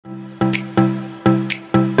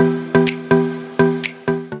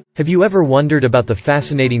Have you ever wondered about the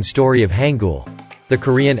fascinating story of Hangul, the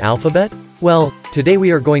Korean alphabet? Well, today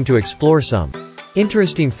we are going to explore some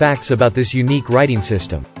interesting facts about this unique writing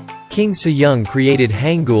system. King Sejong created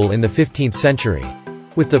Hangul in the 15th century,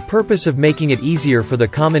 with the purpose of making it easier for the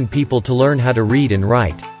common people to learn how to read and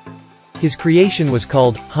write. His creation was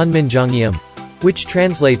called Hangeul, which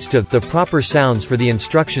translates to the proper sounds for the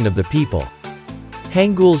instruction of the people.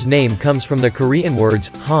 Hangul's name comes from the Korean words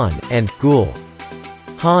Han and Gul.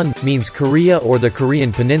 Han means Korea or the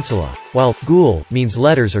Korean peninsula, while Gul means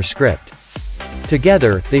letters or script.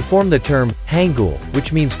 Together, they form the term Hangul,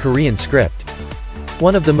 which means Korean script.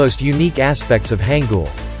 One of the most unique aspects of Hangul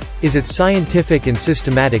is its scientific and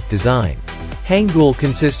systematic design. Hangul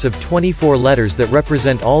consists of 24 letters that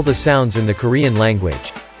represent all the sounds in the Korean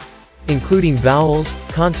language, including vowels,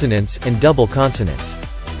 consonants, and double consonants.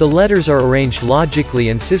 The letters are arranged logically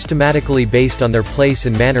and systematically based on their place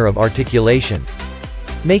and manner of articulation,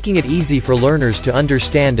 making it easy for learners to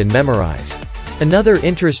understand and memorize. Another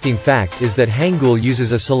interesting fact is that Hangul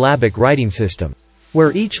uses a syllabic writing system,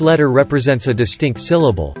 where each letter represents a distinct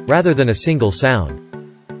syllable, rather than a single sound.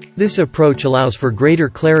 This approach allows for greater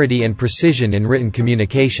clarity and precision in written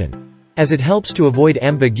communication, as it helps to avoid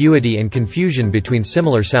ambiguity and confusion between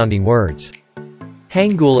similar-sounding words.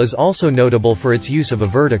 Hangul is also notable for its use of a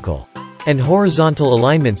vertical and horizontal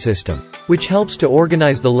alignment system, which helps to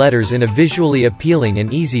organize the letters in a visually appealing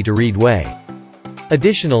and easy-to-read way.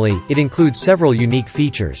 Additionally, it includes several unique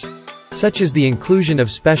features, such as the inclusion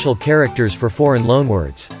of special characters for foreign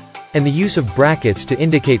loanwords, and the use of brackets to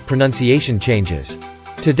indicate pronunciation changes.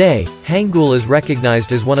 Today, Hangul is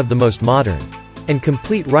recognized as one of the most modern and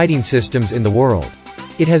complete writing systems in the world.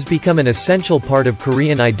 It has become an essential part of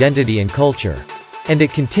Korean identity and culture, and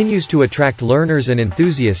it continues to attract learners and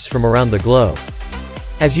enthusiasts from around the globe.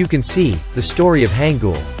 As you can see, the story of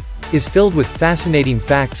Hangul is filled with fascinating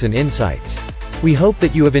facts and insights. We hope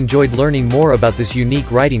that you have enjoyed learning more about this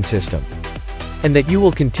unique writing system, and that you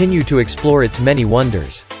will continue to explore its many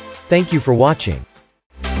wonders. Thank you for watching.